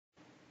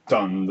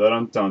Dun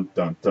dun dun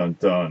dun dun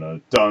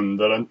dun dun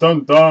dun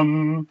dun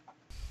dun.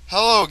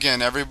 Hello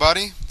again,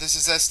 everybody. This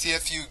is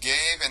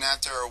stfugabe, and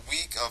after a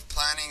week of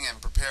planning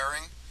and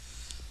preparing,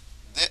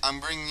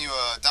 I'm bringing you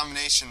a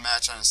domination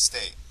match on a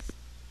state.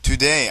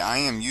 Today, I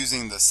am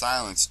using the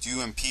silenced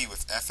UMP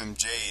with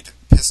FMJ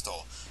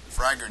pistol,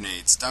 frag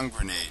grenade, stun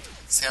grenade,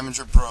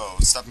 scavenger pro,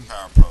 stepping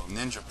power pro,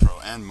 ninja pro,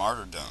 and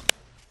martyrdom.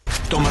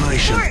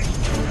 Domination.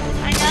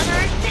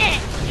 Another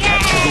 6!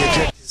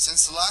 Yay!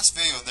 Since the last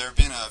video, there have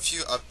been a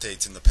few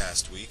updates in the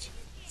past week.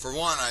 For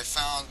one, I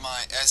found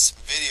my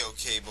S-video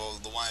cable,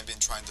 the one I've been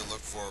trying to look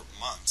for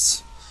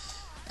months,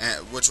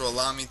 which will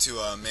allow me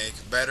to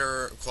make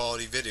better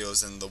quality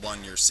videos than the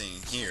one you're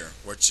seeing here,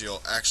 which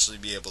you'll actually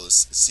be able to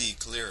see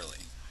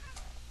clearly.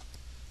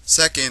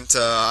 Second,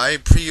 I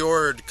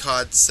pre-ordered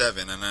COD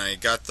 7 and I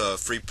got the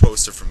free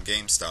poster from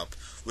GameStop,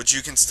 which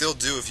you can still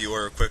do if you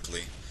order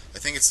quickly. I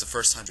think it's the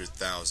first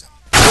 100,000.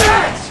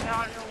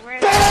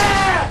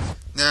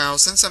 Now,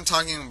 since I'm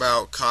talking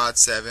about COD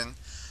 7,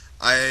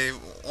 I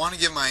want to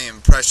give my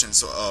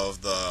impressions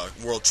of the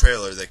world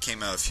trailer that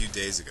came out a few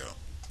days ago.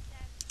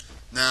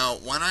 Now,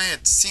 when I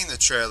had seen the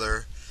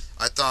trailer,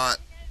 I thought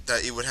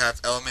that it would have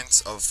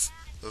elements of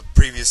the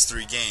previous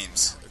 3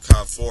 games,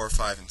 COD 4,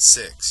 5, and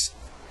 6.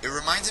 It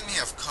reminded me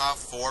of COD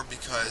 4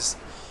 because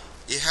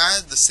it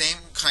had the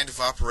same kind of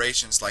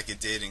operations like it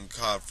did in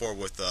COD 4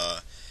 with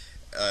the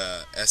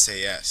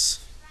SAS.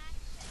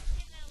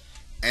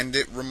 And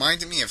it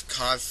reminded me of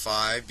COD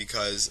 5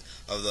 because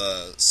of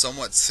the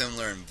somewhat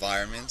similar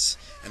environments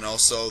and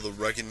also the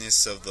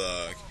ruggedness of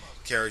the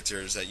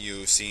characters that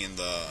you see in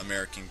the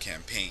American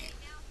campaign.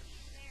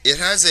 It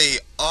has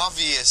a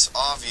obvious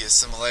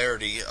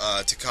similarity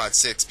to COD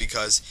 6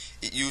 because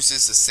it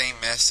uses the same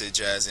message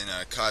as in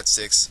COD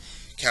 6,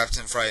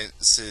 Captain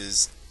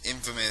Price's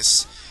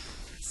infamous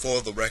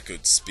 "for the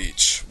record"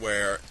 speech,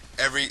 where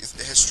every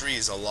history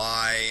is a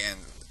lie and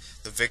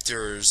the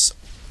victors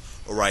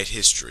write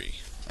history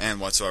and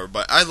whatsoever.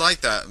 But I like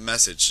that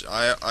message.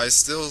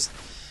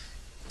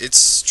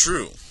 It's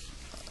true.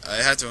 I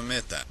had to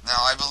admit that.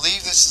 Now, I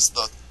believe this is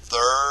the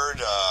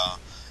third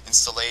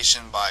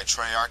installation by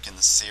Treyarch in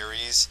the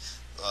series.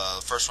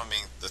 The first one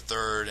being the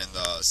third and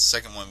the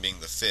second one being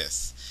the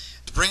fifth.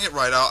 To bring it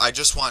right out, I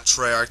just want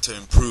Treyarch to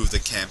improve the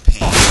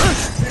campaign.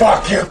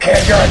 Fuck you,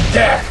 kid, you're a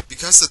dick!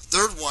 Because the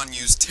third one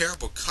used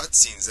terrible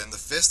cutscenes and the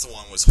fifth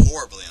one was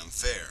horribly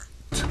unfair.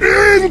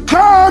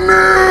 Incoming!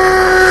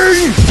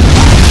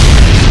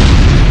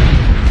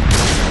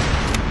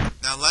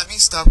 Now let me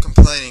stop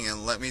complaining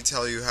and let me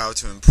tell you how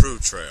to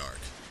improve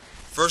Treyarch.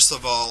 First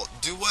of all,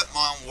 do what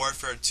Modern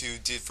Warfare 2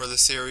 did for the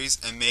series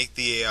and make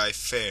the AI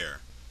fair.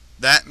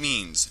 That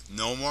means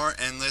no more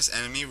endless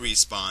enemy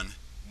respawn,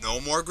 no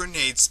more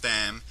grenade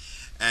spam,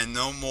 and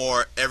no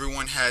more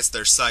everyone has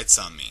their sights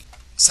on me.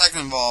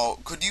 Second of all,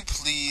 could you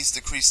please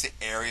decrease the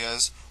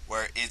areas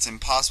where it's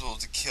impossible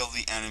to kill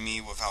the enemy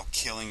without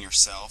killing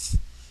yourself?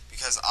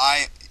 Because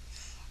I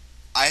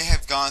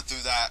have gone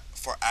through that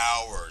for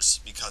hours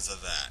because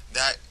of that.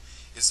 That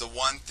is the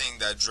one thing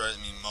that dreads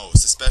me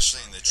most,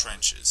 especially in the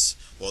trenches.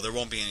 Well, there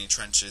won't be any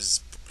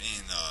trenches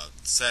in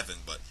 7,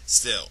 but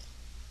still.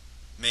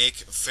 Make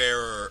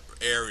fairer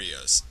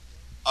areas.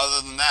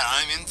 Other than that,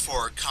 I'm in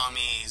for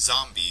commie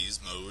zombies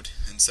mode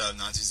instead of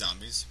Nazi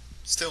zombies.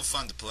 Still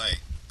fun to play.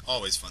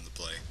 Always fun to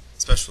play,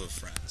 especially with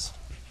friends.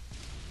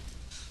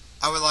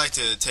 I would like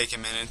to take a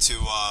minute to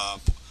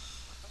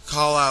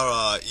call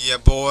out yeah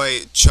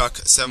boy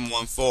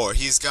Chuck714.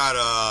 He's got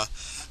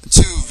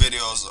 2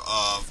 videos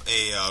of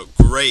a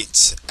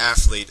great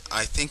athlete.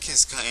 I think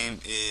his name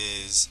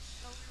is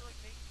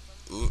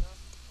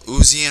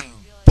Usain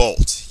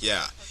Bolt.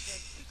 Yeah.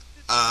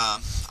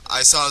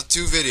 I saw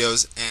 2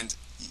 videos and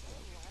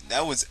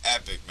that was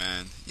epic,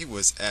 man. He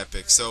was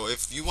epic. So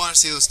if you want to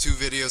see those 2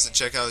 videos and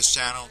check out his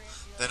channel,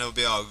 then it'll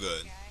be all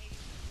good.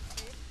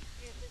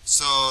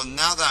 So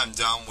now that I'm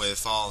done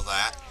with all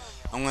that,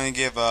 I'm going to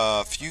give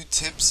a few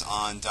tips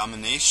on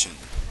domination.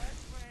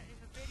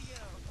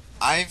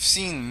 I've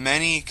seen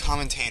many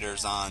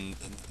commentators on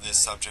this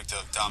subject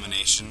of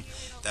domination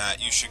that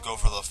you should go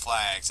for the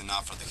flags and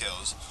not for the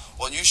kills.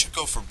 Well, you should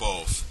go for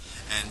both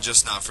and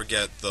just not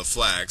forget the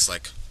flags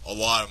like a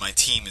lot of my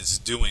team is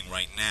doing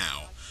right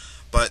now.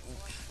 But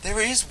there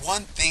is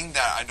one thing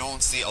that I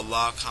don't see a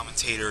lot of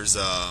commentators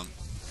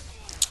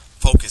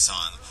focus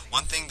on.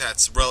 One thing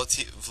that's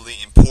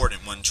relatively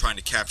important when trying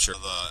to capture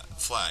the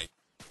flag.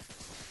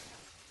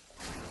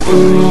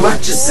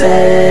 What you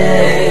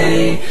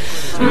say?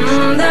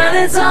 That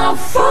it's all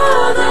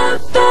for the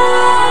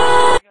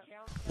best.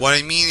 What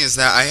I mean is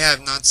that I have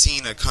not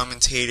seen a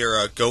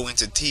commentator go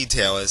into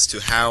detail as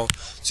to how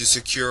to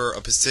secure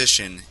a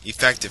position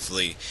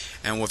effectively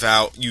and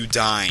without you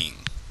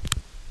dying.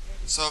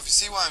 So if you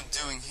see what I'm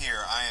doing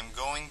here, I am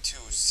going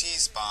to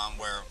C-spawn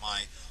where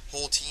my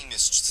whole team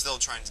is still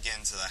trying to get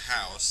into the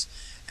house,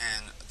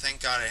 and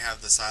thank God I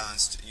have the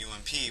silenced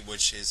UMP,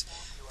 which is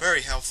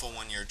very helpful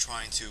when you're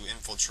trying to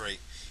infiltrate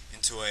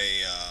into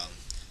a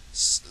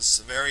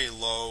very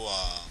low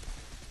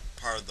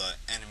part of the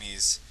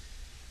enemy's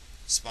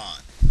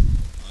spawn.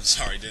 I'm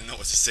sorry, didn't know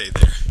what to say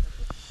there.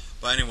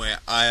 But anyway,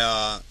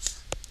 I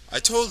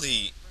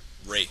totally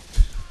rape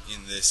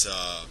in this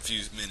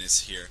few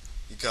minutes here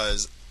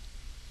because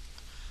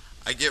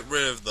I get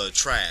rid of the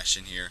trash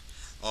in here,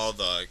 all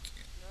the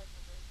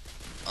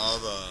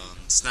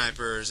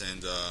snipers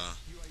and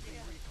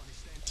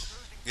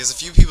because a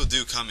few people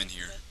do come in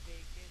here.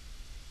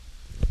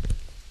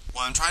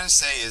 What I'm trying to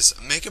say is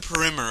make a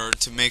perimeter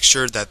to make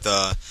sure that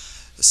the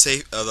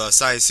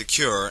site is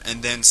secure,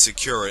 and then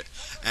secure it.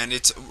 And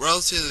it's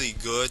relatively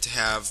good to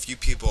have few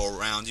people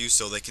around you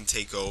so they can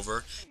take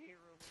over.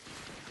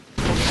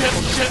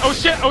 Oh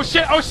shit, oh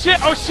shit, oh shit,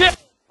 oh shit!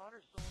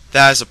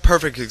 That is a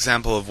perfect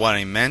example of what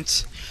I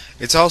meant.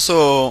 It's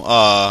also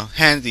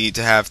handy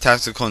to have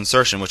tactical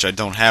insertion, which I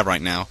don't have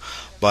right now,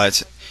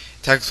 but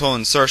tactical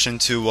insertion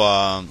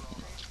to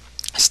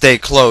stay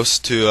close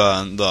to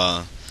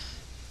the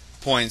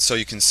point so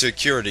you can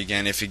secure it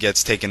again if it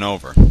gets taken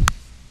over.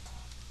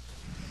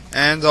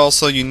 And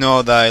also, you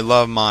know that I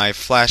love my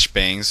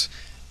flashbangs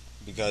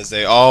because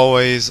they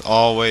always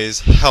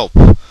help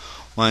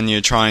when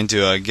you're trying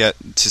to get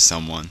to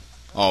someone.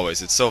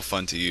 Always. It's so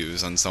fun to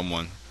use on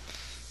someone.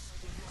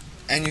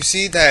 And you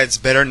see that it's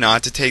better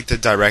not to take the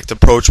direct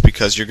approach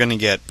because you're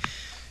gonna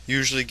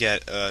usually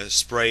get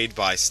sprayed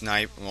by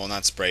sniped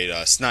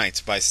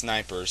by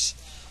snipers.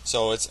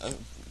 So it's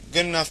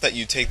good enough that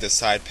you take the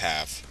side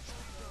path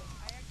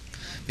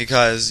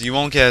because you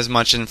won't get as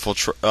much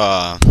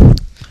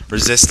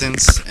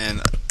resistance,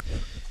 and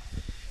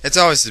it's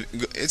always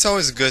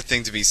a good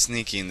thing to be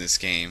sneaky in this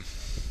game.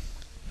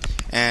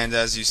 And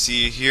as you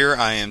see here,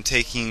 I am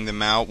taking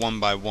them out one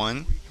by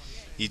one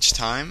each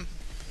time.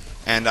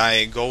 And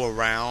I go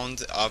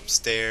around,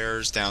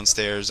 upstairs,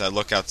 downstairs, I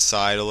look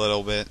outside a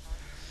little bit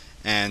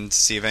and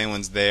see if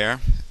anyone's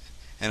there.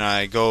 And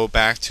I go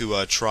back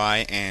to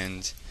try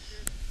and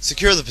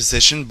secure the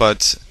position,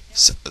 but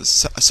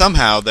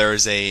somehow there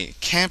is a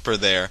camper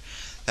there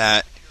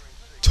that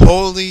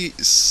totally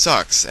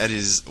sucks at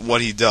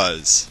what he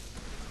does.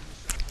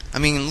 I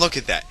mean, look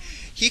at that.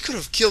 He could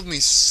have killed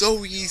me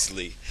so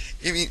easily.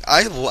 I mean,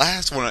 I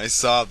laughed when I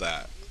saw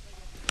that.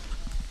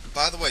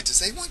 By the way,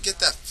 does anyone get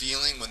that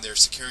feeling when they're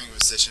securing a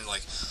position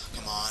like,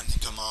 come on,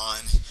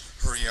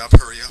 hurry up,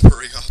 come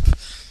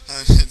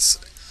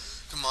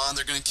on,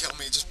 they're gonna kill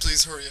me, just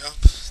please hurry up.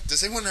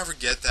 Does anyone ever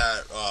get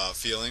that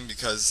feeling?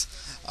 Because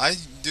I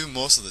do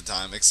most of the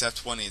time,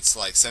 except when it's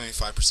like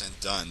 75%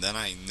 done. Then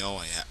I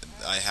know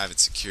I have it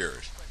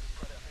secured.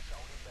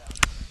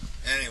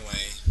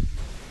 Anyway,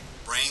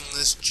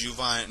 brainless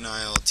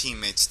juvenile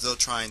teammates still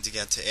trying to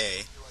get to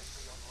A.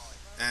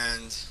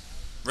 And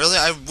really,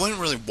 I wouldn't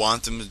really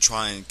want them to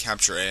try and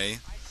capture A,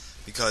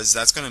 because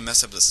that's gonna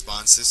mess up the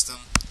spawn system,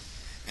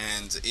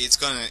 and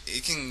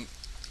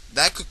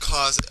that could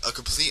cause a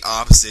complete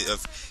opposite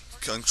of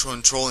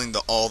controlling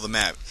all the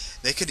map.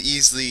 They could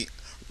easily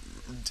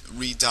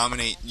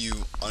redominate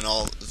you on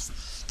all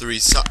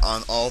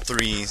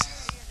three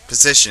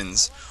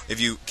positions if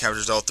you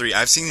captured all three.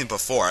 I've seen it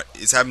before.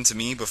 It's happened to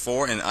me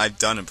before, and I've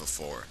done it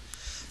before.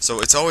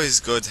 So it's always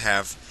good to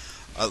have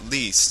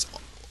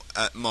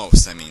at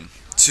most,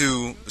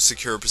 2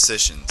 secure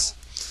positions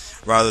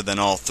rather than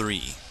all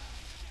 3.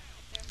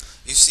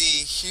 You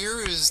see,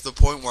 here is the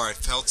point where I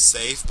felt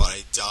safe, but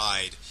I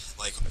died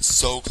like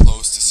so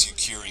close to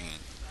securing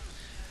it.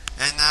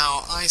 And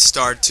now I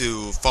start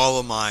to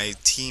follow my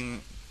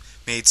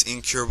teammates'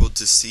 incurable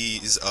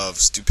disease of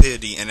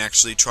stupidity and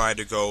actually try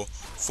to go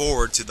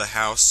forward to the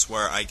house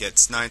where I get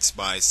sniped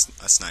by a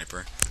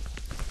sniper.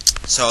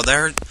 So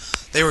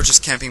they were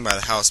just camping by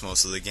the house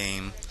most of the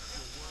game.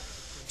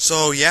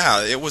 So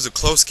yeah, it was a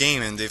close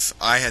game, and if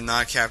I had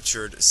not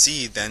captured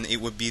C, then it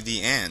would be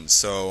the end.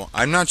 So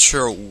I'm not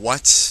sure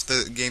what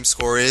the game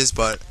score is,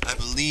 but I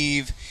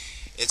believe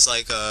it's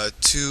like a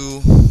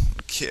 2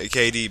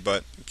 KD,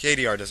 but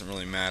KDR doesn't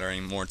really matter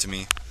anymore to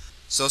me.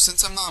 So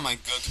since I'm not on my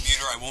good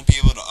computer, I won't be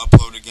able to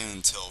upload again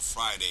until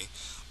Friday.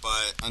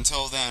 But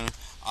until then,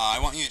 I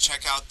want you to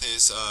check out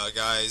this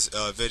guy's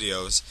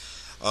videos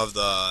of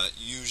the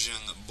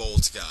Usain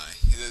Bolt guy.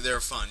 They're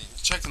fun.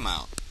 Check them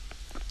out.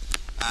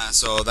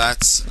 So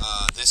that's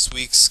this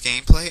week's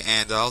gameplay,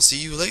 and I'll see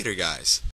you later, guys.